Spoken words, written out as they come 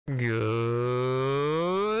Good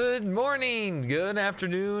morning, good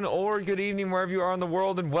afternoon, or good evening, wherever you are in the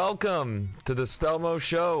world, and welcome to the Stelmo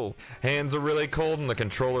Show. Hands are really cold and the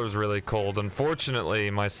controller is really cold. Unfortunately,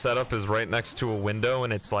 my setup is right next to a window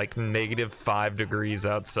and it's like -5 degrees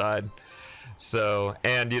outside. So,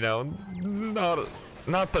 and you know,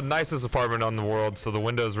 not the nicest apartment in the world, so the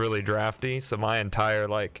window's really drafty, so my entire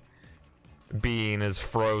like being is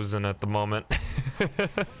frozen at the moment.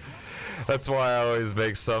 That's why I always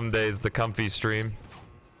make some days the comfy stream,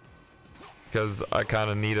 because I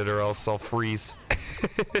kind of need it or else I'll freeze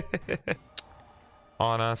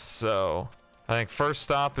on us. So I think first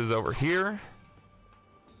stop is over here.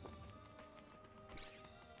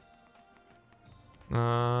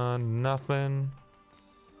 Nothing.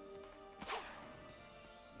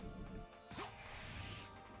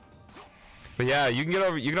 But yeah, you can get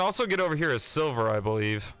over. You can also get over here as silver, I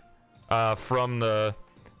believe, from the.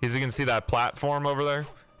 As you can see that platform over there,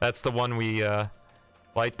 that's the one we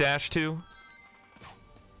light dash to.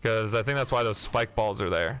 Because I think that's why those spike balls are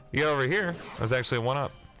there. You get over here, there's actually one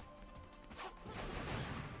up.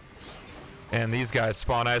 And these guys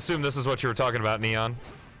spawn. I assume this is what you were talking about, Neon.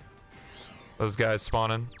 Those guys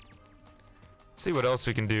spawning. Let's see what else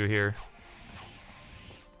we can do here.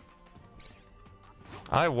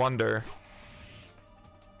 I wonder.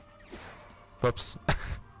 Whoops. A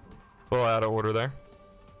little out of order there.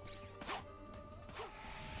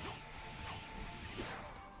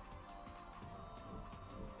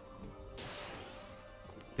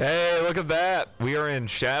 Hey, look at that. We are in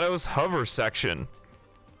Shadow's hover section.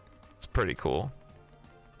 It's pretty cool.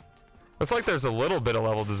 Looks like there's a little bit of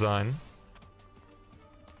level design.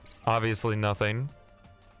 Obviously nothing.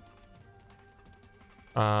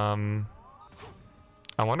 I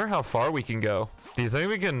wonder how far we can go. Do you think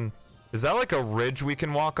we can... Is that like a ridge we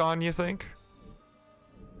can walk on, you think?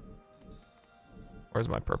 Where's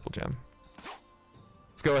my purple gem?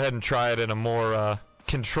 Let's go ahead and try it in a more,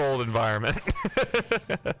 controlled environment.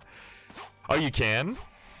 Oh, you can?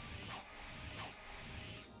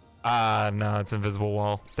 No, it's invisible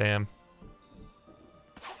wall. Damn.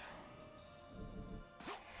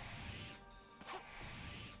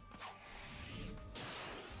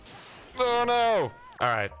 Oh no!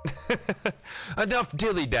 Alright. Enough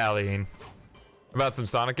dilly-dallying. About some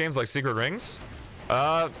Sonic games like Secret Rings?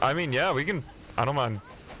 I mean, yeah, we can... I don't mind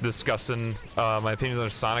discussing my opinions on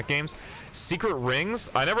Sonic games. Secret Rings?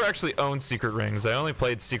 I never actually owned Secret Rings. I only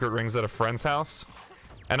played Secret Rings at a friend's house.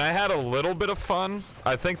 And I had a little bit of fun.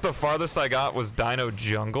 I think the farthest I got was Dino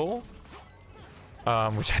Jungle.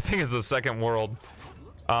 Which I think is the second world.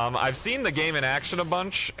 I've seen the game in action a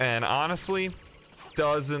bunch, and honestly,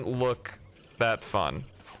 doesn't look that fun.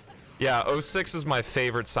 Yeah, 06 is my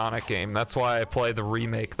favorite Sonic game. That's why I play the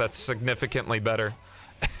remake. That's significantly better.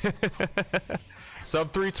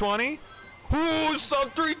 Sub 320? Ooh,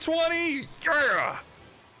 sub 320! Yeah!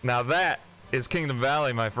 Now that is Kingdom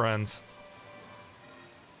Valley, my friends.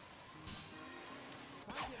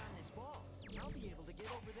 If I get on this ball, I'll be able to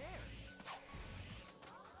get over there.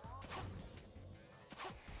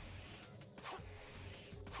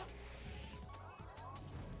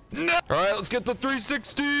 No! Alright, let's get the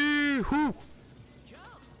 360! Whoo!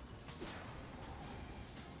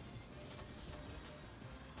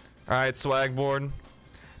 Alright, swag board.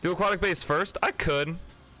 Do Aquatic Base first? I could.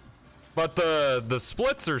 But the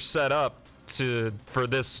splits are set up for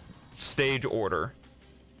this stage order.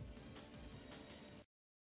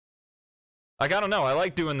 Like, I don't know, I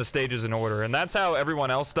like doing the stages in order, and that's how everyone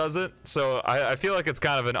else does it, so I feel like it's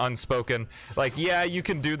kind of an unspoken, like, yeah, you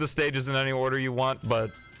can do the stages in any order you want,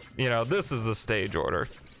 but, you know, this is the stage order.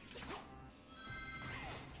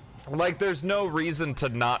 Like, there's no reason to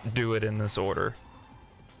not do it in this order.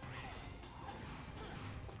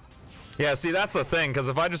 Yeah, see, that's the thing, because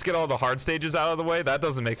if I just get all the hard stages out of the way, that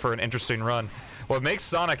doesn't make for an interesting run. What makes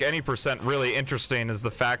Sonic any percent really interesting is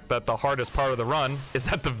the fact that the hardest part of the run is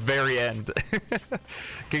at the very end.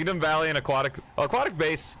 Kingdom Valley and Aquatic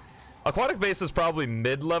Base is probably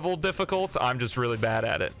mid-level difficult. I'm just really bad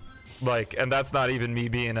at it. Like, and that's not even me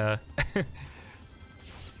being a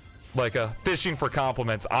like a fishing for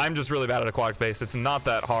compliments. I'm just really bad at Aquatic Base. It's not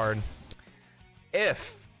that hard.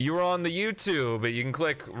 If you are on the YouTube, you can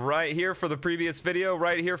click right here for the previous video,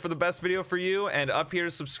 right here for the best video for you, and up here to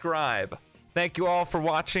subscribe. Thank you all for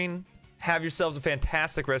watching. Have yourselves a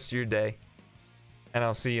fantastic rest of your day, and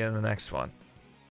I'll see you in the next one.